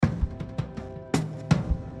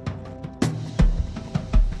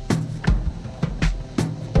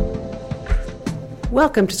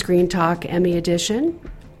Welcome to Screen Talk Emmy Edition.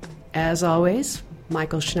 As always,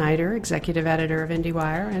 Michael Schneider, executive editor of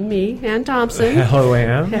IndieWire, and me, Ann Thompson. Hello,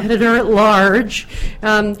 Ann. Editor at large.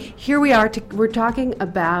 Here we are. We're talking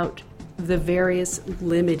about the various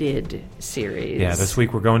limited series. Yeah, this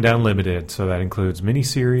week we're going down limited, so that includes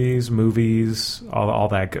miniseries, movies, all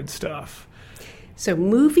that good stuff. So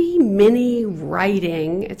movie mini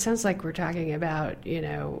writing, it sounds like we're talking about,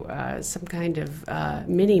 some kind of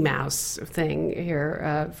Minnie Mouse thing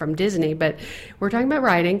here from Disney, but we're talking about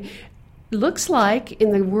writing. Looks like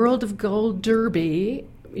in the world of Gold Derby,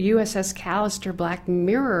 USS Callister Black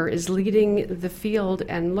Mirror is leading the field,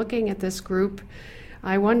 and looking at this group,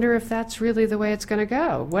 I wonder if that's really the way it's going to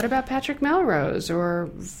go. What about Patrick Melrose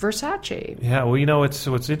or Versace? Yeah, well,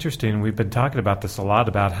 what's interesting, we've been talking about this a lot,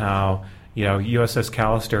 about how USS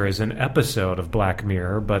Callister is an episode of Black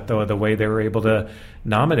Mirror, but the way they were able to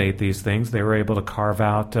nominate these things, they were able to carve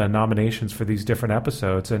out nominations for these different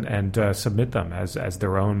episodes and submit them as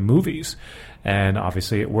their own movies. And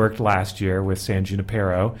obviously it worked last year with San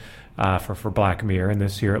Junipero for Black Mirror, and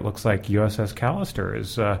this year it looks like USS Callister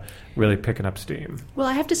is really picking up steam. Well,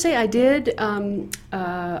 I have to say I did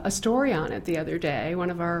a story on it the other day, one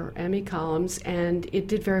of our Emmy columns, and it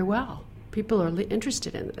did very well. People are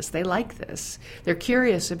interested in this. They like this. They're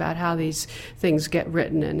curious about how these things get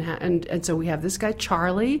written. And so we have this guy,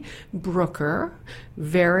 Charlie Brooker,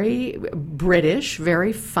 very British,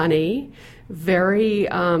 very funny, very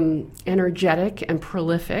energetic and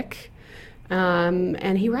prolific.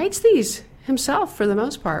 And he writes these himself for the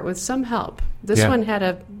most part with some help. This one had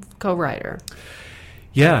a co-writer.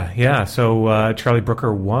 Yeah. So Charlie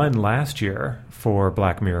Brooker won last year for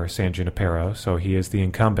Black Mirror, San Junipero, so he is the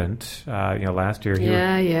incumbent. Last year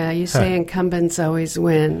you say incumbents always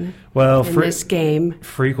win. Well, in this game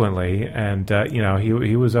frequently, and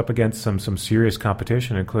he was up against some serious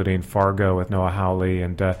competition, including Fargo with Noah Hawley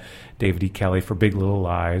and David E. Kelley for Big Little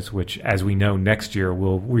Lies, which, as we know, next year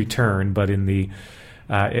will return, but in the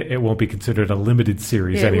it won't be considered a limited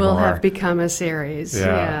series anymore. It will have become a series.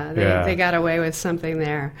 They got away with something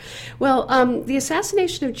there. Well, the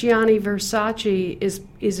assassination of Gianni Versace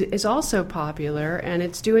is also popular, and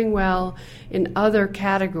it's doing well in other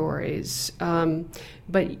categories.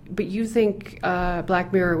 But you think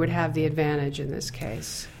Black Mirror would have the advantage in this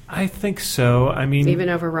case? I think so. I mean, even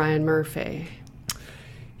over Ryan Murphy.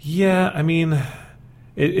 Yeah, I mean,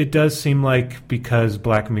 It does seem like, because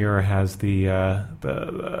Black Mirror has the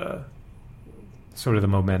sort of the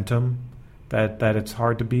momentum, that it's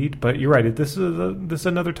hard to beat. But you're right. This is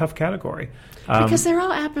another tough category because they're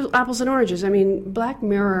all apples and oranges. I mean, Black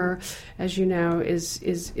Mirror, as you know,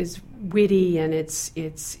 is witty, and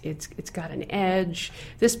it's got an edge.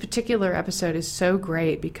 This particular episode is so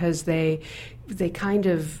great because they kind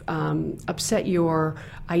of upset your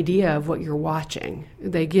idea of what you're watching.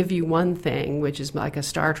 They give you one thing, which is like a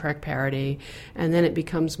Star Trek parody, and then it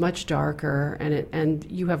becomes much darker, and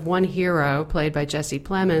you have one hero, played by Jesse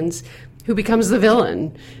Plemons, who becomes the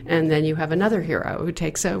villain, and then you have another hero who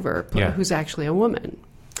takes over, who's actually a woman.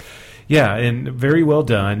 Yeah, and very well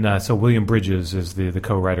done. So William Bridges is the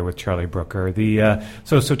co-writer with Charlie Brooker.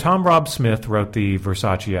 So Tom Rob Smith wrote the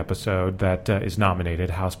Versace episode that is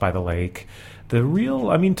nominated, House by the Lake.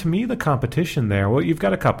 To me, the competition there, well, you've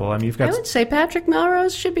got a couple. I would say Patrick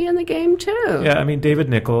Melrose should be in the game, too. Yeah, David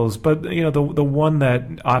Nichols. But, the one that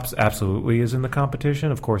absolutely is in the competition,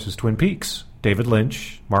 of course, is Twin Peaks. David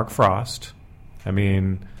Lynch, Mark Frost. How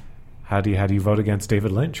do you vote against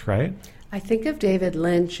David Lynch, right? I think of David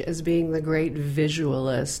Lynch as being the great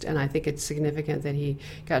visualist, and I think it's significant that he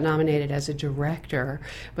got nominated as a director.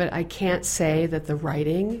 But I can't say that the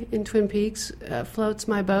writing in Twin Peaks floats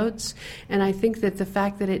my boats, and I think that the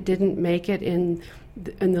fact that it didn't make it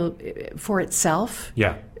for itself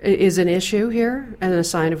is an issue here and a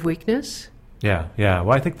sign of weakness. Yeah.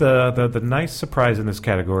 Well, I think the nice surprise in this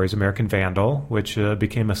category is American Vandal, which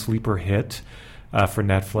became a sleeper hit for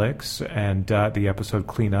Netflix, and the episode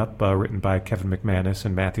Cleanup, written by Kevin McManus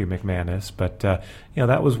and Matthew McManus. But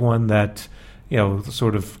that was one that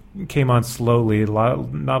sort of came on slowly.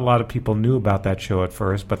 Not a lot of people knew about that show at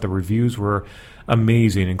first, but the reviews were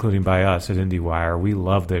amazing, including by us at IndieWire. We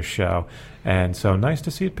love this show. And so nice to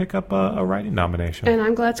see it pick up a writing nomination. And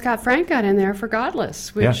I'm glad Scott Frank got in there for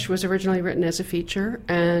Godless, which was originally written as a feature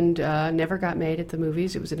and never got made at the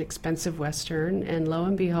movies. It was an expensive Western. And lo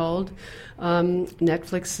and behold,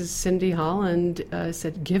 Netflix's Cindy Holland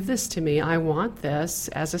said, give this to me. I want this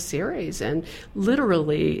as a series. And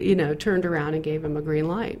literally, turned around and gave him a green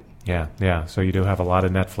light. Yeah. So you do have a lot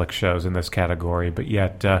of Netflix shows in this category, but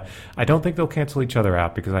yet I don't think they'll cancel each other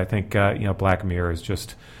out, because I think Black Mirror is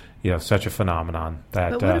just such a phenomenon.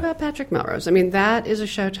 That. But what about Patrick Melrose? I mean, that is a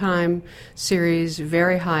Showtime series,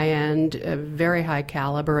 very high end, very high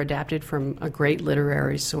caliber, adapted from a great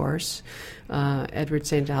literary source, Edward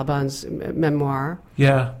St. Albon's memoir.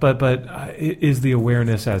 Yeah, but is the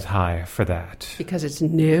awareness as high for that? Because it's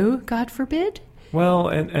new, God forbid? Well,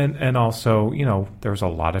 and also, there's a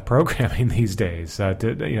lot of programming these days.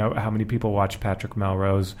 How many people watch Patrick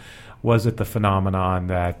Melrose? Was it the phenomenon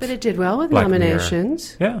that... But it did well with Black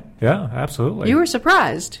nominations. Mirror? Yeah, absolutely. You were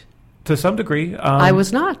surprised. To some degree. I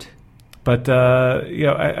was not. But,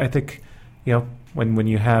 I think, when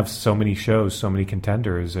you have so many shows, so many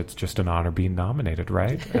contenders, it's just an honor being nominated,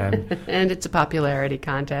 right? And and it's a popularity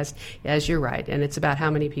contest, as you're right. And it's about how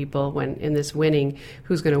many people, when in this winning,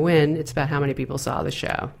 who's going to win, it's about how many people saw the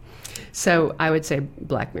show. So I would say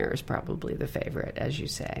Black Mirror is probably the favorite, as you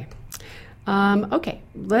say. Okay,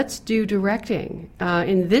 let's do directing.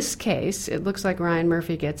 In this case, it looks like Ryan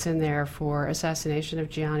Murphy gets in there for Assassination of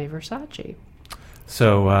Gianni Versace.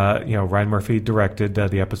 So, Ryan Murphy directed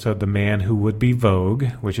the episode The Man Who Would Be Vogue,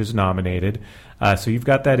 which is nominated. So you've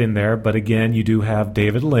got that in there. But again, you do have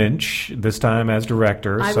David Lynch, this time as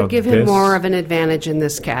director. I would give him more of an advantage in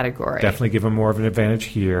this category. Definitely give him more of an advantage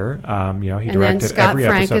here. He directed and then Scott every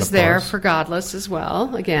Frank episode is there Pulse. for Godless as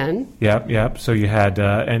well, again. Yep. So you had,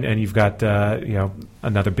 and you've got,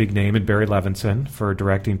 another big name in Barry Levinson for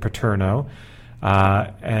directing Paterno.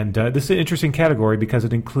 And this is an interesting category because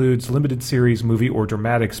it includes limited series, movie, or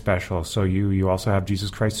dramatic special. So you also have Jesus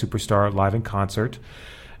Christ Superstar live in concert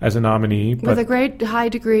as a nominee. With a great high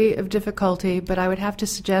degree of difficulty, but I would have to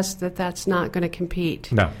suggest that that's not going to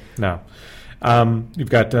compete. No. You've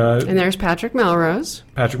got... and there's Patrick Melrose.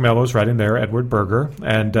 Patrick Melrose right in there, Edward Berger.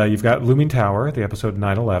 And you've got Looming Tower, the episode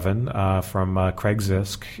 9/11, from Craig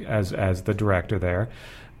Zisk as the director there.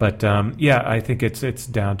 But, I think it's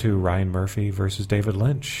down to Ryan Murphy versus David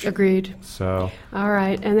Lynch. Agreed. So, all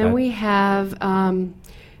right. And then we have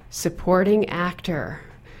supporting actor.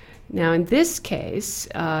 Now, in this case,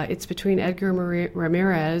 it's between Edgar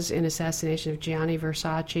Ramirez in Assassination of Gianni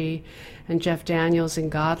Versace and Jeff Daniels in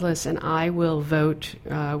Godless, and I will vote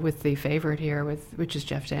with the favorite here, which is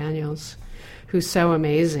Jeff Daniels, who's so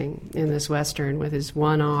amazing in this Western with his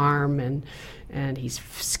one arm and he's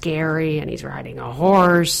scary, and he's riding a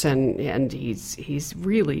horse, and he's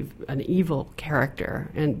really an evil character,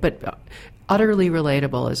 but utterly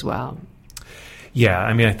relatable as well. Yeah,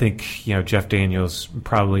 I mean, I think Jeff Daniels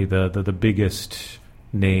probably the biggest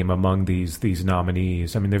name among these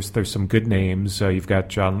nominees. I mean, there's some good names. You've got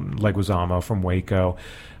John Leguizamo from Waco.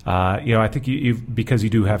 I think because you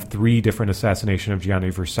do have 3 different Assassination of Gianni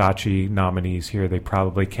Versace nominees here, they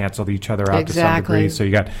probably canceled each other out to some degree. So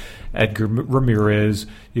you got Edgar Ramirez,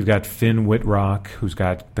 you've got Finn Wittrock, who's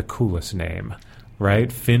got the coolest name,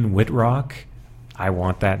 right? Finn Wittrock. I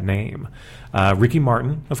want that name. Ricky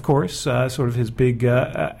Martin, of course, sort of his big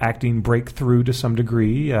acting breakthrough to some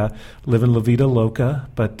degree. Livin' La Vida Loca,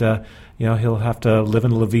 but he'll have to live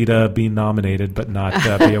in La Vida, be nominated, but not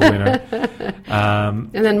be a winner.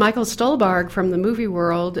 And then Michael Stolbarg from the movie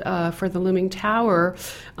world for The Looming Tower,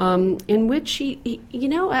 in which he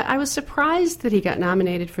I was surprised that he got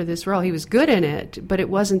nominated for this role. He was good in it, but it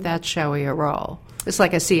wasn't that showy a role. It's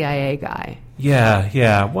like a CIA guy.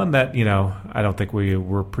 Yeah. One that, I don't think we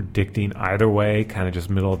were predicting either way, kind of just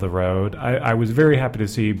middle of the road. I was very happy to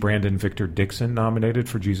see Brandon Victor Dixon nominated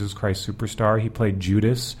for Jesus Christ Superstar. He played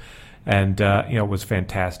Judas and, was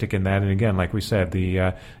fantastic in that. And again, like we said,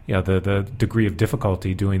 the degree of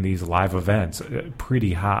difficulty doing these live events,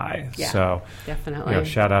 pretty high. Yeah, so definitely.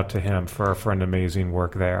 Shout out to him for an amazing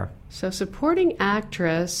work there. So supporting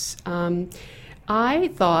actress, I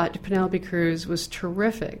thought Penelope Cruz was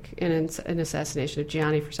terrific in an Assassination of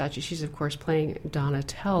Gianni Versace. She's, of course, playing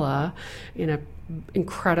Donatella in an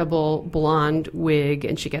incredible blonde wig,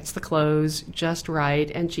 and she gets the clothes just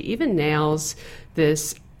right, and she even nails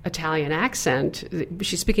this Italian accent.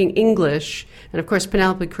 She's speaking English, and, of course,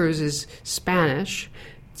 Penelope Cruz is Spanish,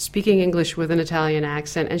 speaking English with an Italian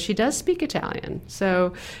accent, and she does speak Italian.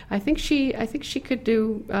 So I think she could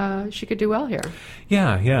do well here.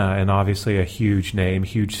 Yeah, and obviously a huge name,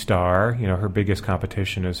 huge star. Her biggest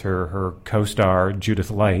competition is her co-star Judith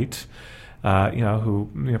Light,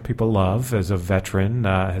 who people love as a veteran,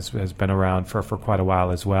 has been around for quite a while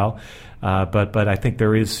as well. But I think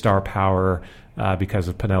there is star power because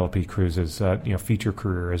of Penelope Cruz's feature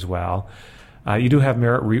career as well. You do have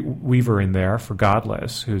Merritt Weaver in there for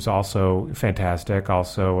Godless, who's also fantastic.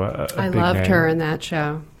 Also, I big loved name. her in that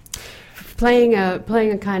show, playing a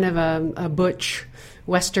kind of a butch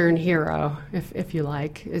Western hero, if you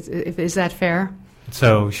like. Is that fair?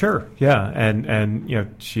 So sure, yeah,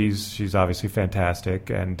 and she's obviously fantastic,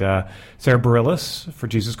 and Sarah Bareilles for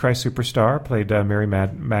Jesus Christ Superstar played Mary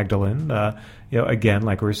Magdalene. Again,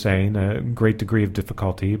 like we were saying, a great degree of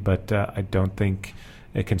difficulty, but I don't think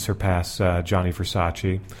it can surpass Johnny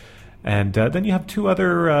Versace. And then you have two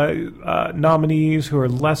other nominees who are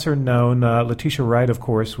lesser known. Letitia Wright, of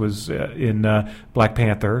course, was in Black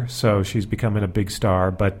Panther, so she's becoming a big star.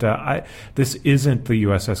 But this isn't the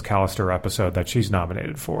USS Callister episode that she's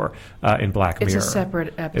nominated for in Black Mirror. It's a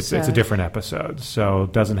separate episode. It's a different episode, so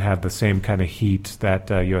it doesn't have the same kind of heat that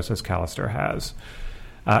USS Callister has.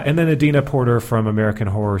 And then Adina Porter from American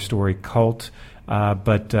Horror Story Cult.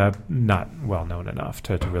 But not well known enough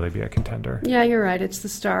to really be a contender. Yeah, you're right. It's the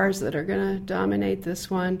stars that are going to dominate this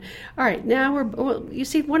one. All right, now you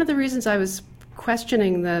see, one of the reasons I was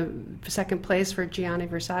questioning the second place for Gianni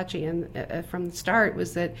Versace and from the start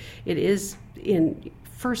was that it is in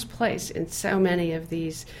first place in so many of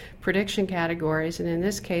these prediction categories, and in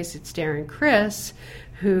this case, it's Darren Criss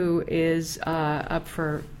who is up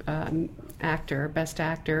for best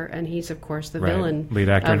actor, and he's of course the villain, lead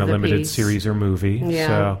actor in a limited piece. Series or movie. Yeah.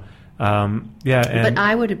 So, but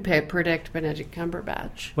I would predict Benedict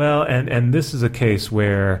Cumberbatch. Well, and this is a case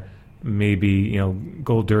where maybe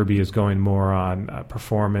Gold Derby is going more on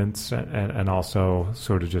performance and also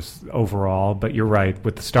sort of just overall. But you're right,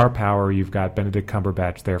 with the star power, you've got Benedict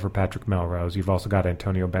Cumberbatch there for Patrick Melrose. You've also got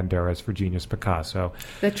Antonio Banderas for Genius Picasso.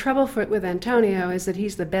 The trouble with Antonio is that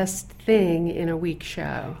he's the best thing in a weak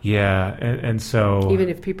show. Yeah, and so even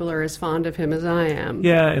if people are as fond of him as I am.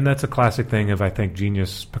 Yeah, and that's a classic thing of, I think,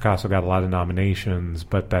 Genius Picasso got a lot of nominations,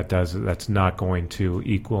 but that's not going to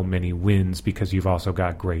equal many wins because you've also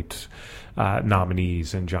got great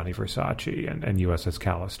nominees in Johnny Versace and USS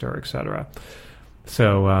Callister, etc.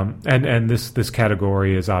 So, and this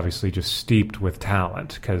category is obviously just steeped with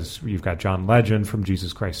talent because you've got John Legend from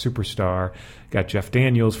Jesus Christ Superstar, got Jeff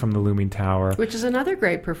Daniels from The Looming Tower. Which is another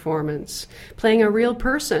great performance, playing a real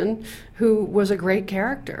person who was a great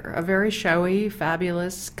character, a very showy,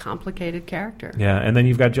 fabulous, complicated character. Yeah, and then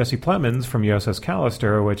you've got Jesse Plemons from USS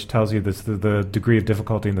Callister, which tells you this, the degree of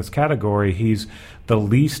difficulty in this category. He's the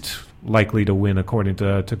least likely to win according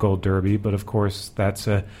to Gold Derby, but of course that's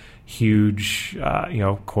a huge,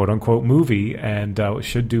 quote-unquote movie and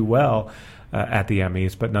should do well at the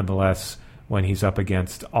Emmys, but nonetheless, when he's up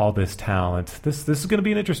against all this talent, this is going to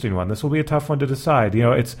be an interesting one. This will be a tough one to decide.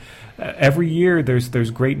 It's every year there's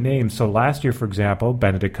great names. So last year, for example,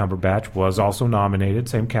 Benedict Cumberbatch was also nominated,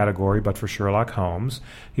 same category, but for Sherlock Holmes.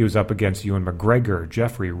 He was up against Ewan McGregor,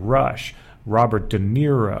 Jeffrey Rush, Robert De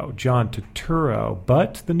Niro, John Turturro,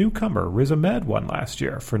 but the newcomer Riz Ahmed won last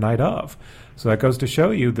year for Night Of. So that goes to show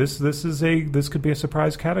you this could be a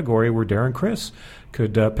surprise category where Darren Criss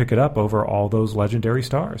could pick it up over all those legendary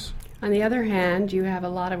stars. On the other hand, you have a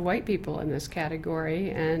lot of white people in this category,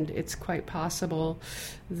 and it's quite possible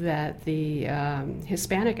that the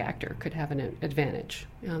Hispanic actor could have an advantage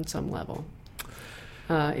on some level.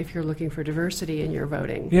 If you're looking for diversity in your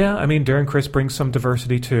voting. Yeah, I mean, Darren Criss brings some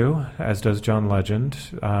diversity too, as does John Legend.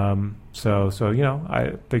 So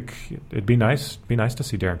I think it'd be nice to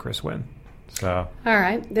see Darren Criss win. So. All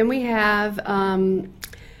right, then we have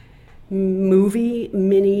movie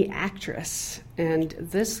mini actress, and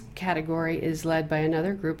this category is led by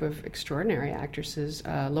another group of extraordinary actresses.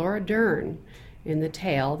 Laura Dern in The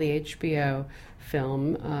Tale, the HBO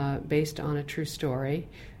film based on a true story.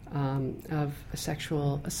 Of a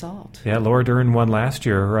sexual assault. Yeah, Laura Dern won last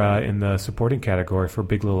year in the supporting category for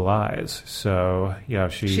Big Little Lies. So,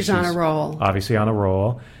 she's on a roll. Obviously on a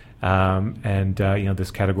roll. And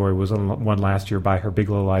this category was won last year by her Big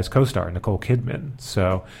Little Lies co-star, Nicole Kidman.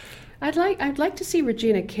 So I'd like to see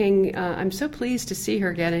Regina King. I'm so pleased to see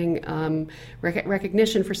her getting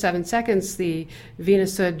recognition for 7 Seconds, the Vina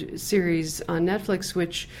Sud series on Netflix,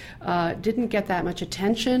 which didn't get that much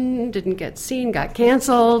attention, didn't get seen, got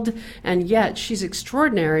canceled, and yet she's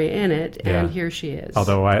extraordinary in it, and here she is.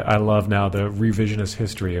 Although I love now the revisionist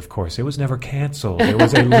history, of course. It was never canceled. It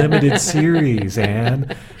was a limited series,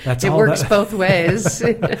 and that's it all. It works both ways.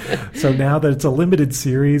 So now that it's a limited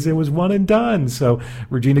series, it was one and done. So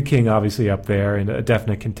Regina King obviously up there and a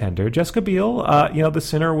definite contender. Jessica Biel, The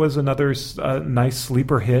Sinner was another nice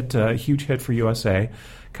sleeper hit, a huge hit for USA,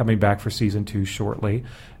 coming back for season 2 shortly.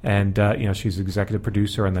 And, she's executive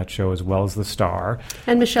producer on that show as well as the star.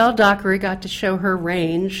 And Michelle Dockery got to show her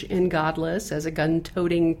range in Godless as a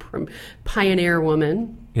gun-toting pioneer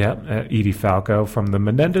woman. Yeah, Edie Falco from the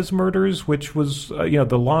Menendez murders, which was,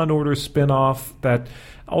 the Law & Order spinoff that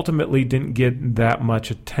ultimately didn't get that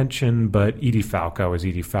much attention, but Edie Falco is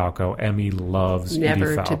Edie Falco. Emmy loves Never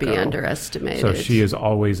Edie Falco. to be underestimated. So she is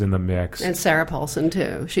always in the mix. And Sarah Paulson,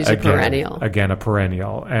 too. She's again, a perennial. Again, a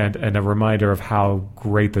perennial. And a reminder of how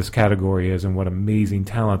great this category is and what amazing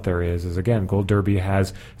talent there is again, Gold Derby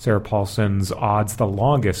has Sarah Paulson's odds the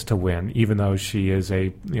longest to win, even though she is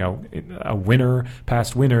a winner,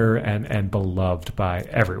 past winner, and beloved by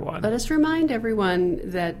everyone. Let us remind everyone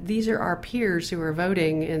that these are our peers who are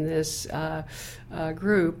voting in this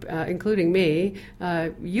group, including me.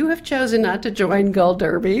 You have chosen not to join Gold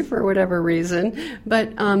Derby for whatever reason,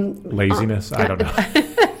 but laziness. I don't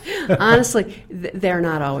know. Honestly, they're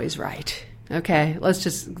not always right. Okay, let's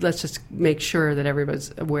just make sure that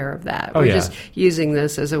everybody's aware of that. We're just using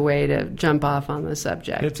this as a way to jump off on the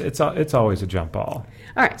subject. It's always a jump ball.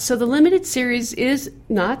 All right, so the limited series is,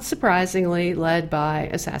 not surprisingly, led by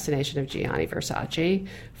Assassination of Gianni Versace,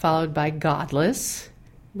 followed by Godless,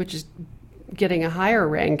 which is getting a higher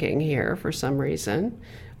ranking here for some reason,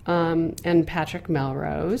 and Patrick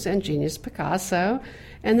Melrose and Genius Picasso,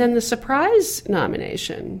 and then the surprise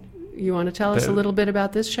nomination. You want to tell us a little bit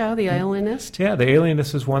about this show, The Alienist? Yeah, The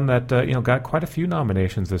Alienist is one that got quite a few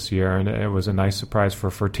nominations this year, and it was a nice surprise for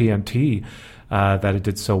TNT that it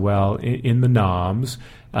did so well in the noms.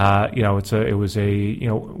 It was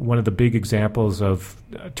one of the big examples of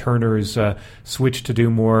Turner's switch to do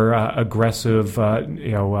more aggressive,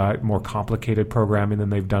 more complicated programming than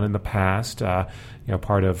they've done in the past.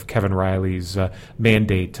 Part of Kevin Riley's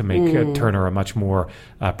mandate to make Turner a much more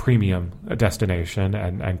premium destination,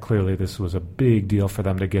 and clearly this was a big deal for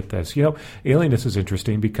them to get this. Alienist is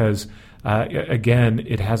interesting because, again,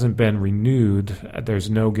 it hasn't been renewed. There's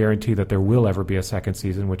no guarantee that there will ever be a second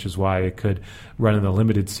season, which is why it could run in the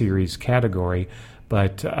limited series category.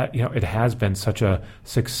 But, it has been such a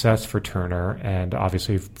success for Turner, and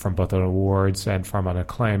obviously from both an awards and from an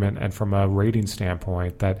acclaim and from a rating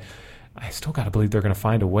standpoint, that I still got to believe they're going to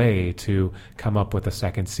find a way to come up with a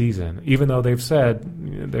second season, even though they've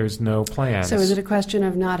said there's no plans. So is it a question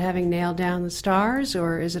of not having nailed down the stars,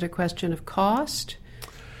 or is it a question of cost?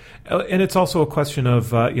 And it's also a question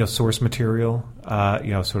of source material,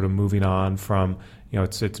 sort of moving on from,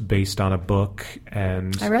 it's based on a book.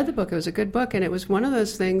 And I read the book. It was a good book, and it was one of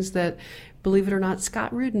those things that, believe it or not,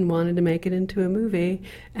 Scott Rudin wanted to make it into a movie,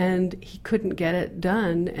 and he couldn't get it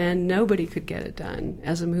done, and nobody could get it done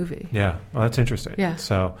as a movie. Yeah, well, that's interesting. Yeah.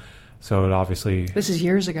 So it obviously... This is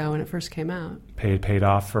years ago when it first came out. Paid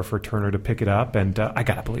off for Turner to pick it up, and I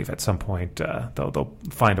got to believe at some point they'll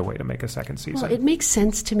find a way to make a second season. Well, it makes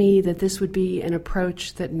sense to me that this would be an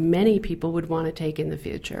approach that many people would want to take in the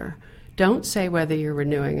future. Don't say whether you're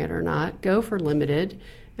renewing it or not. Go for limited,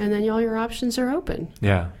 and then all your options are open.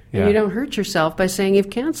 Yeah. And you don't hurt yourself by saying you've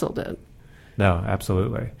canceled it. No,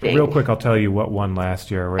 absolutely. But real quick, I'll tell you what won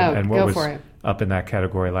last year and what was up in that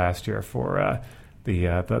category last year for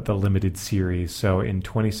the limited series. So in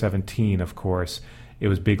 2017, of course, it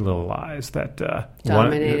was Big Little Lies that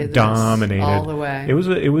dominated all the way. It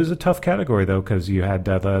was a tough category though, because you had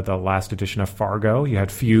the last edition of Fargo, you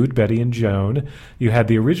had Feud, Betty and Joan, you had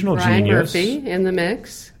the original Ryan Genius. Murphy in the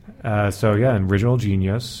mix. Original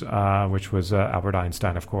Genius, which was Albert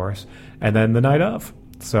Einstein, of course, and then The Night Of.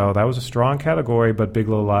 So that was a strong category, but Big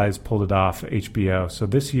Little Lies pulled it off HBO. So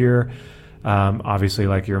this year, obviously,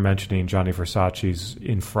 like you were mentioning, Gianni Versace's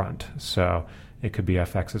in front. So it could be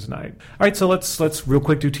FX's night. All right, so let's real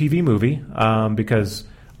quick do TV movie, because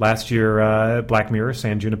last year, Black Mirror,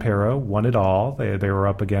 San Junipero won it all. They were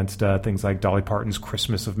up against things like Dolly Parton's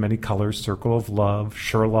Christmas of Many Colors, Circle of Love,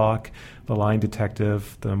 Sherlock, The Lying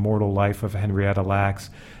Detective, The Immortal Life of Henrietta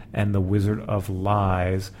Lacks, and The Wizard of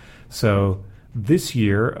Lies. So this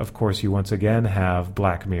year, of course, you once again have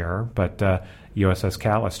Black Mirror, but USS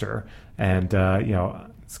Callister. And,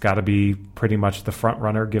 it's got to be pretty much the front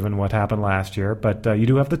runner given what happened last year. But you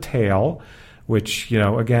do have The Tale, which,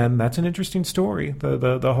 again, that's an interesting story.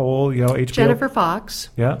 The whole, HBO. Jennifer Fox.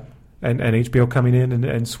 Yeah. And HBO coming in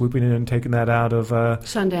and swooping in and taking that out of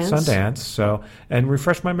Sundance. So, and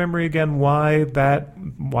refresh my memory again, why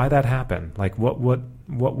that happened. Like, what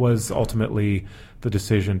was ultimately the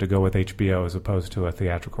decision to go with HBO as opposed to a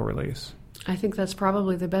theatrical release? I think that's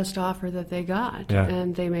probably the best offer that they got,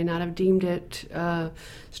 and they may not have deemed it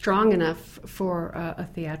strong enough for a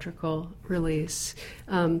theatrical release.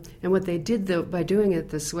 And what they did, though, by doing it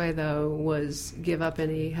this way, though, was give up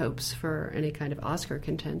any hopes for any kind of Oscar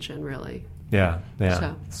contention, really. Yeah.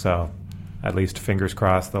 So at least fingers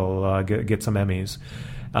crossed they'll get some Emmys.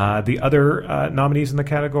 The other nominees in the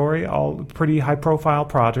category, all pretty high-profile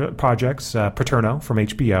projects. Paterno from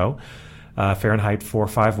HBO. Fahrenheit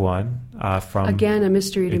 451 from Again, a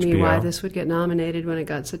mystery to me HBO. why this would get nominated when it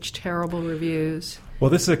got such terrible reviews. Well,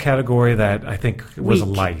 this is a category that I think was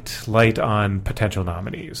Weak. light on potential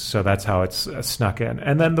nominees, so that's how it's snuck in.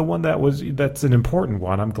 And then the one that's an important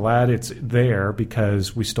one. I'm glad it's there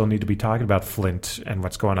because we still need to be talking about Flint and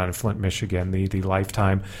what's going on in Flint, Michigan. The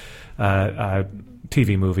Lifetime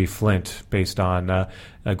TV movie Flint, based on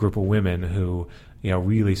a group of women who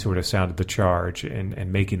really sort of sounded the charge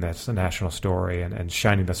in making this a national story and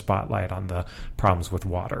shining the spotlight on the problems with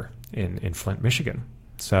water in Flint, Michigan.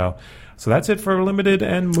 So that's it for limited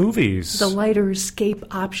and movies. The lighter escape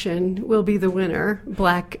option will be the winner.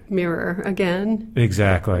 Black Mirror again.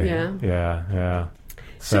 Exactly. Yeah.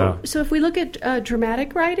 So if we look at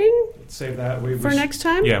dramatic writing, save that for next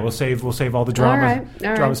time. Yeah, we'll save all the drama All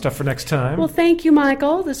drama right. stuff for next time. Well, thank you,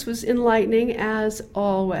 Michael. This was enlightening as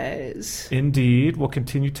always. Indeed, we'll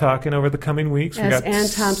continue talking over the coming weeks. As Ann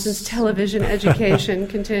Thompson's television education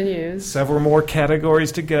continues. Several more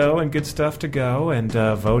categories to go and good stuff to go. And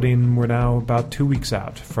voting, we're now about 2 weeks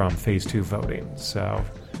out from Phase 2 voting. So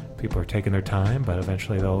people are taking their time, but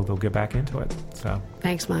eventually they'll get back into it. So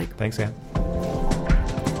Thanks, Mike. thanks, Ann.